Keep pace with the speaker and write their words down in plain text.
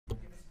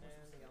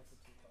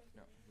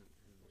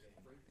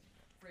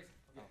Phrasing.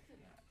 Okay.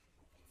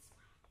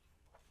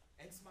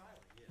 And smiling,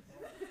 yes.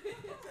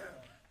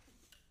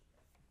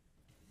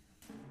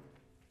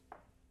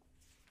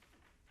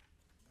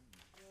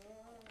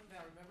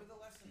 Now remember the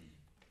lesson,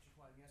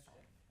 JaQuan,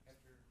 yesterday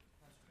after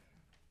class today.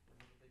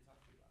 Remember what they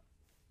talked to you about.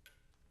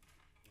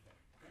 Okay.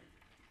 Okay.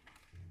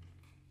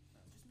 No,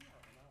 it's just me.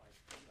 I'm not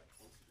like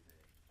closer today.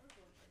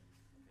 Okay.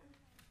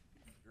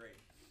 Great.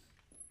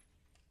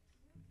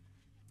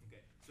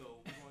 Okay.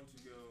 So we're going to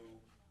go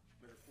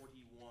measure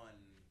 41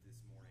 this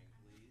morning,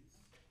 please.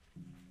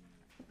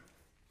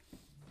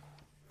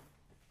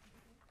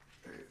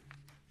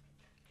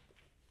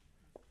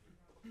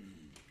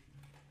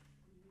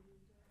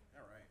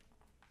 All right.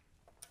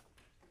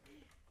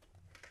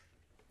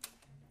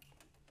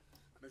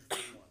 Measure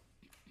 41.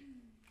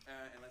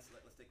 And let's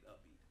take the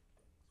upbeat. It's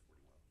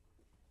 41.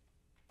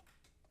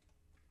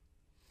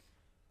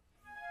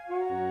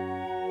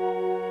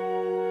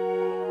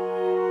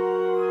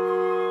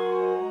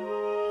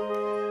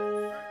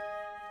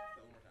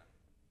 One more time.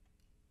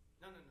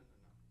 No.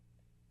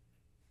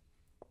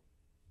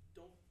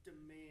 Don't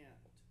demand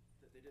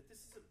that they do it.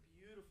 This is a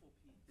beautiful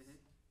piece. Mm-hmm.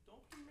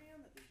 Don't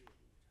demand that they do it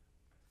one more time.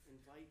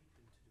 Invite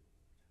them to do it one more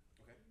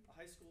time. Okay. A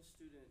high school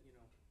student,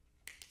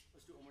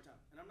 let's do it one more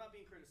time. And I'm not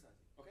being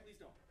criticizing. Okay.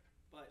 Please don't.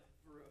 But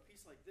for a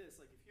piece like this,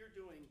 like if you're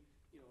doing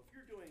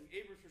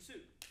Abrams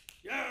Pursuit,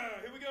 yeah,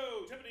 here we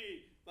go,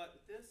 Tiffany. But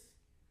with this,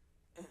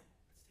 let's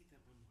take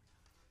that one more time.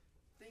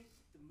 Think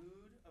the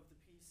mood of the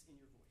piece in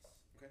your voice.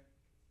 Okay.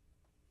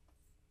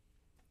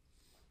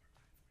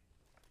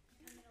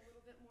 Come in a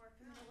little bit more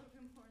in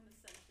the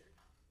center.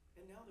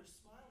 And now they're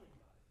smiling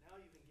about it.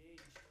 Now you've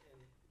engaged in.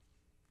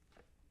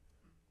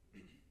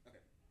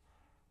 Okay.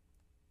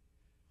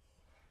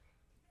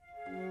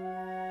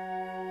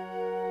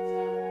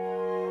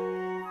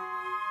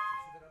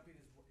 So that upbeat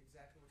is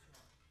exactly what you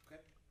want.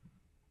 Okay.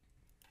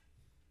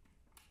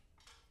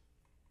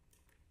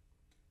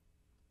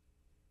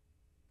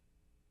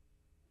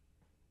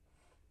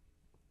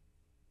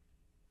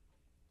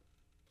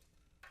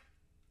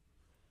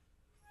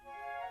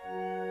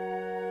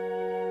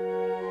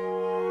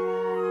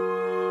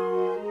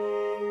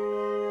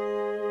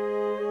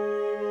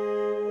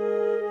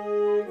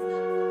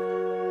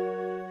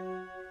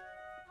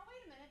 Now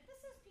wait a minute,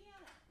 this is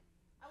piano.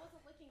 I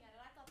wasn't looking at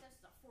it. I thought this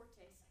was a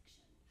forte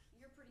section.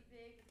 You're pretty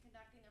big and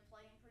conducting, they're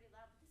playing pretty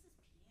loud, but this is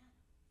piano.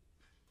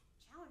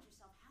 Challenge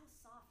yourself. How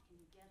soft can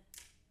you get it?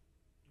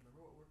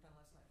 Remember what we worked on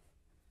last night?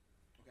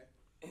 Okay.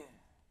 Keep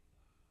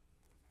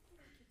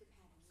the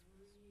patterns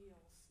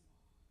real small.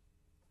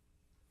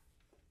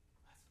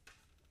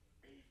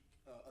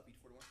 Upbeat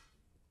 41.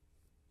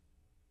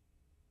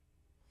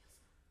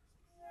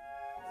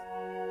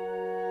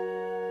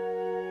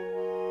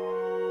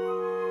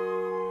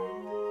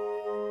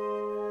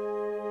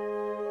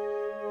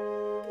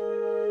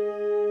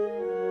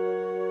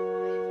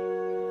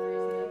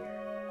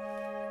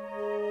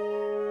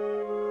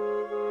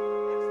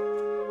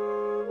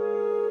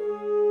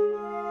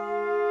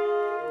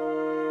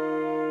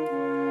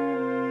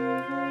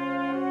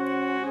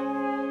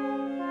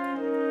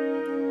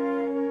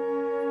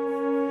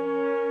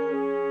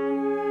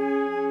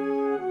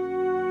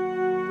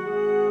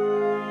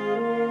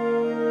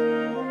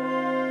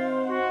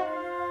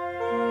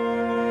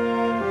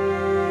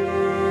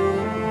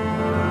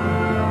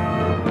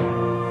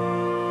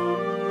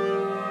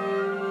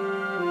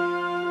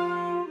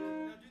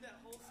 Now do that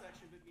whole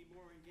section, but be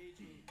more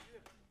engaging. You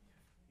have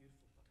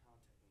beautiful baton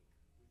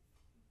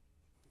technique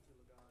with your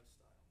legato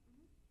style.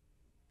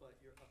 But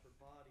your upper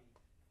body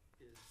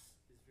is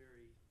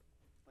very,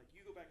 like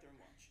you go back there and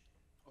watch.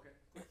 Okay.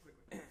 Quick.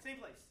 Same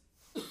place.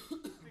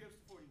 Pick ups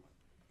to 41.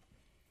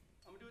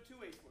 I'm gonna do it two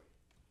ways for you.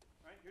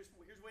 All right, here's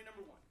way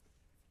number one.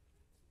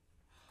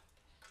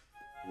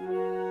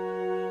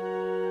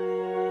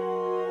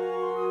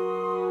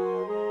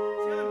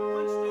 See, I'm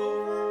hunched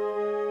over,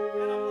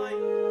 and I'm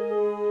like,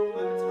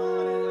 my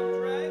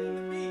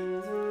baton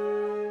is,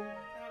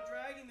 I'm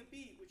dragging the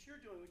beat, which you're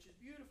doing, which is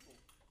beautiful.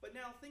 But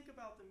now think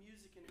about the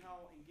music and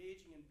how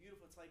engaging and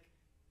beautiful. It's like,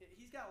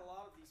 he's got a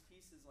lot of these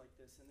pieces like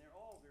this, and they're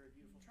all very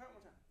beautiful. Try it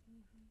one more time.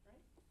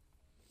 Right?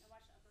 Now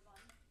watch the upper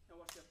body. Now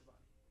watch the upper body.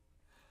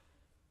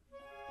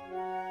 See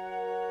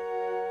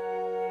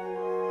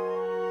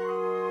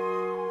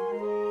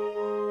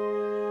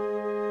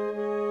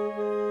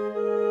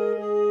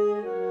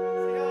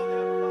how the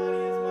upper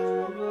body is much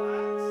more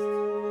relaxed?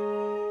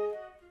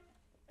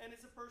 And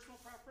it's a personal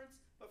preference,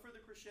 but for the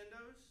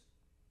crescendos,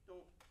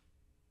 don't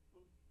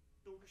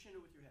crescendo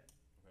with your head.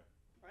 Okay.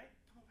 Right?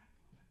 Come on back.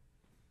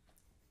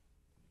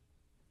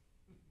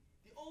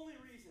 The only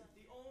reason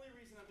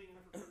I'm being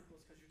hypercritical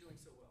is because you're doing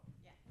so well.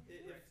 Yeah.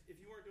 If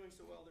you weren't doing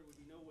so well, there would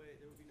be no way you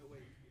could be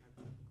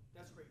hypercritical.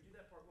 That's great. Do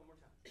that part one more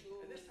time.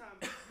 And this time,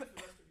 use the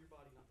rest of your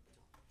body, not the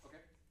baton.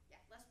 Okay.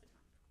 Yeah, less baton.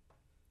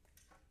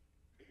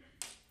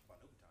 About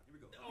no baton. Here we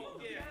go.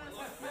 Oh, yeah.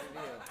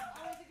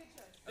 Always a good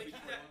choice.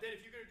 Then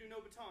if you're going to do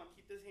no baton,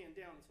 keep this hand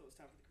down until it's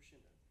time for the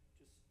crescendo.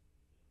 Just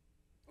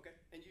Okay.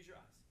 and use your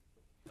eyes.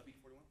 Upbeat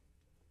 41.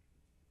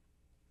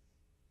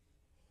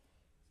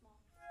 Small.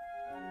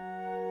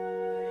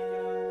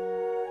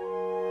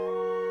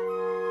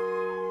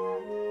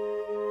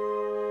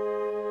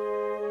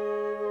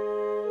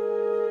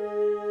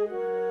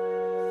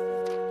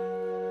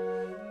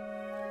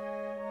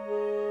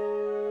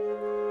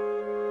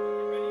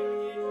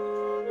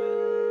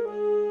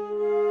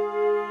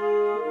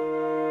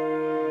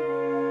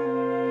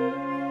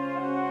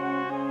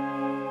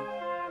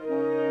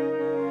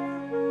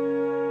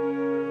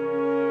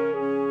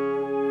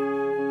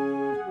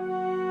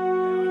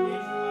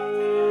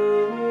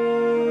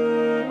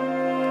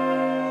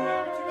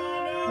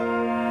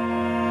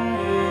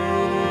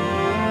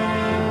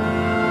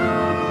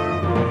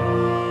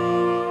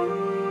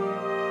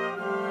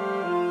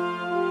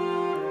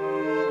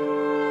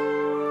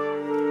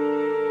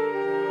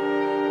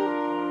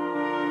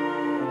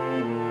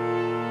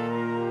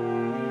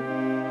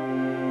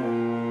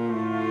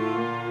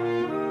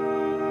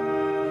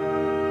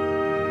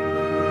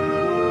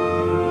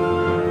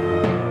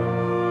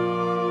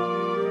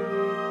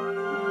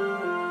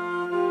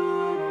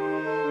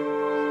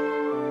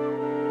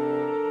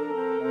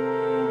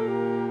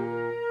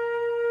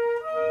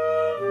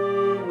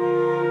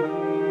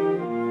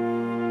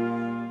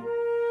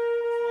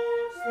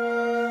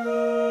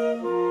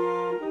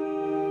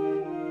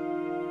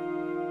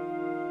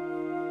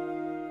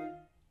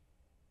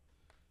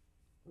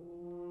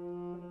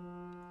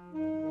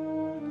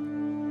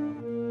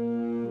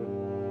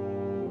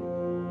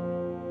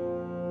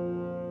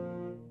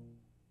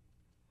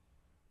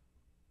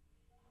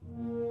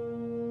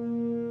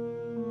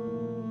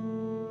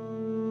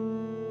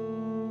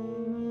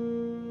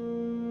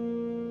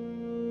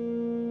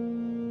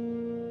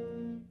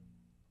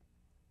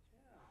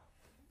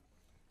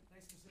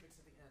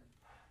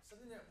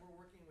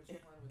 with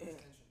JaQuan with this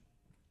tension.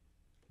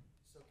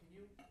 So can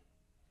you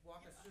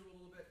walk us through a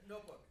little bit,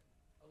 notebook,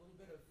 a little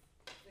bit of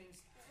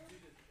things to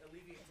do to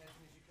alleviate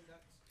tension as you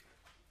conduct?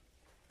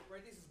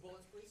 Write these as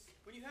bullets, please.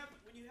 When you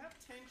have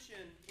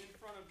tension in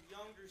front of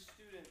younger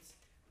students,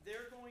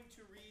 they're going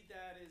to read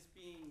that as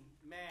being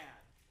mad,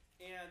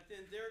 and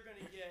then they're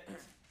going to get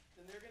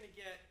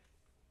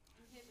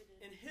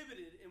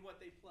inhibited in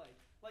what they play.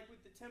 Like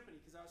with the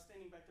timpani, because I was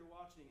standing back there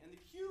watching, and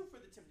the cue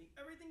for the timpani,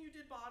 everything you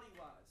did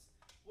body-wise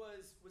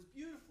was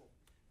beautiful,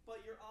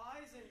 but your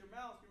eyes and your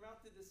mouth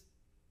did this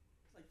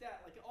like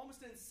that, like almost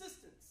an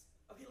insistence.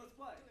 Okay, let's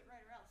play. Do it right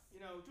or else.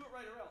 Do it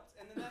right or else,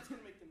 and then that's going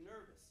to make them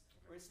nervous.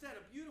 Or instead,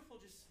 a beautiful,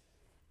 just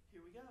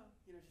here we go.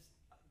 Just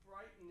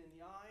brighten in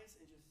the eyes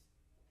and just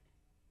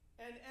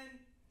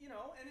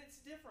and it's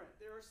different.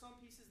 There are some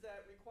pieces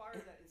that require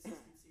that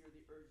insistency or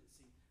the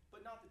urgency,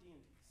 but not the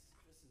D&Ds.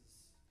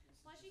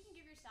 Plus, you can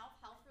give yourself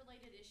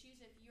health-related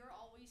issues if you're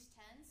always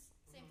tense.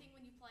 Same thing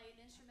when you play an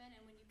instrument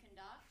and when you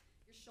conduct.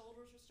 Your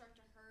shoulders will start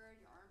to hurt,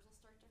 your arms will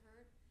start to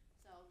hurt.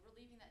 So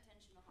relieving that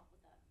tension will help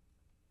with that.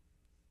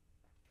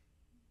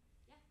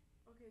 Yeah.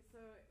 Okay,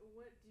 so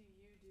what do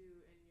you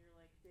do in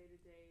your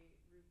day-to-day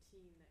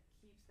routine that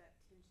keeps that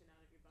tension out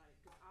of your body?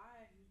 Because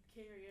I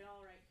carry it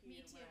all right here.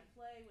 Me too. When I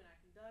play, when I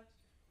conduct,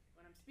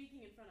 when I'm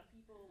speaking in front of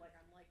people,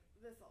 I'm like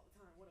this all the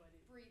time. What do I do?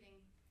 Breathing.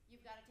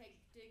 You've got to take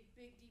big,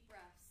 deep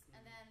breaths, and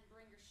then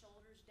bring your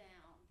shoulders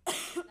down.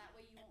 That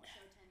way you won't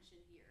show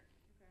tension here.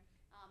 Okay.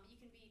 You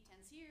can be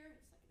tense here,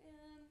 suck it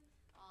in.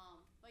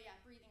 But yeah,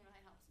 breathing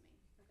really helps me.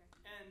 Okay.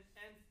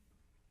 And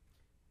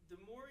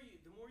the more you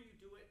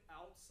do it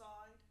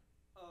outside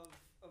of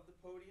the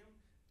podium,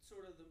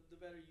 sort of the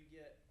better you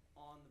get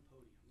on the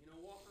podium.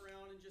 Walk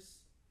around and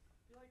just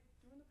be like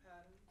doing the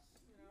patterns,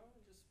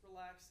 and just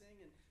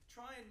relaxing and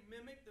try and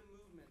mimic the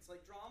movements.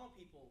 Like drama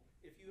people,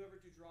 if you ever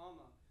do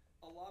drama,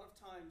 a lot of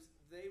times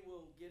they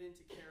will get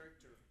into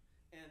character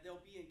and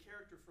they'll be in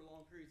character for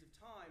long periods of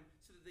time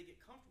so that they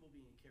get comfortable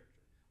being in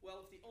character.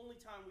 Well, if the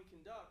only time we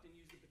conduct and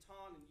use the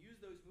baton and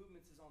use those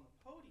movements is on the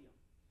podium,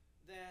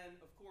 then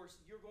of course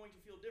you're going to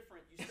feel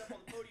different. You step on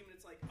the podium and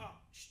it's like,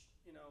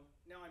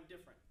 now I'm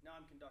different. Now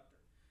I'm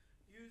conductor.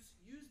 Use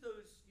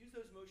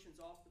those motions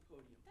off the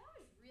podium. That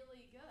was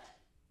really good.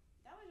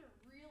 That was a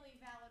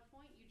really valid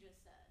point you just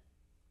said.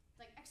 It's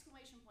like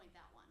exclamation point,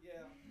 that one.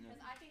 Yeah.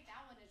 Because I think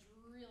that one is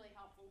really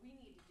helpful. We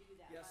need to do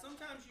that. Yeah.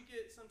 Sometimes you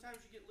get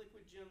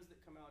liquid gems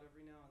that come out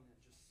every now and then.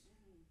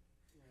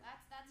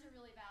 That's a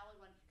really valid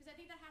one, because I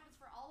think that happens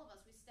for all of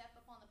us. We step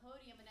up on the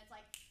podium and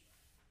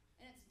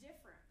it's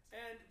different.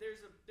 And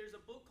there's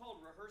a book called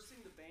Rehearsing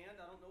the Band.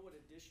 I don't know what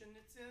edition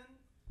it's in,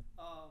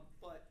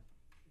 but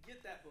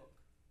get that book.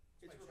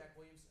 It's by Jack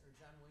Williamson or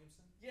John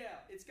Williamson.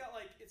 Yeah, it's got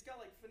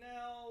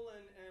Fennell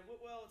and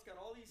Whitwell. It's got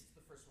all these. It's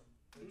the first one.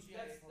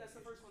 That's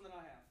the first one that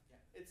I have.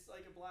 Yeah. It's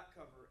like a black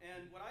cover.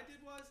 And what I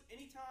did was,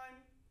 anytime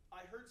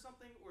I heard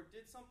something or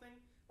did something,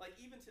 like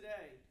even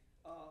today,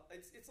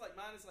 it's like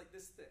mine is like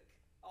this thick.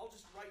 I'll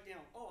just write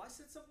down, I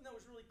said something that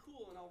was really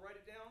cool, and I'll write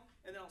it down,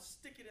 and then I'll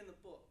stick it in the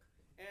book.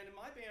 And in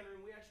my band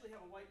room, we actually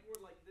have a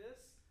whiteboard like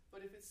this,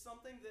 but if it's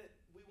something that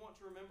we want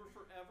to remember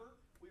forever,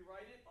 we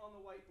write it on the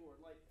whiteboard.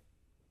 Like,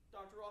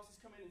 Dr. Ross has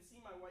come in and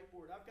seen my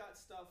whiteboard. I've got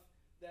stuff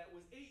that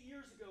was 8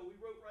 years ago we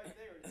wrote right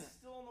there, and it's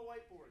still on the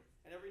whiteboard.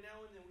 And every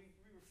now and then we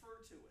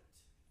refer to it.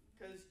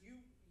 Because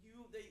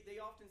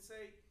they often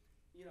say,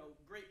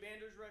 great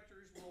band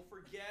directors will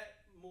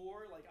forget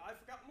more. Like, I've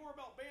forgotten more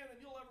about band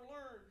than you'll ever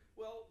learn.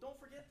 Well, don't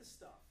forget the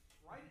stuff.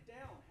 Write it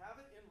down. Have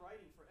it in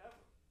writing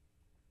forever.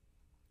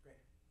 Great.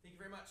 Thank you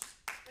very much.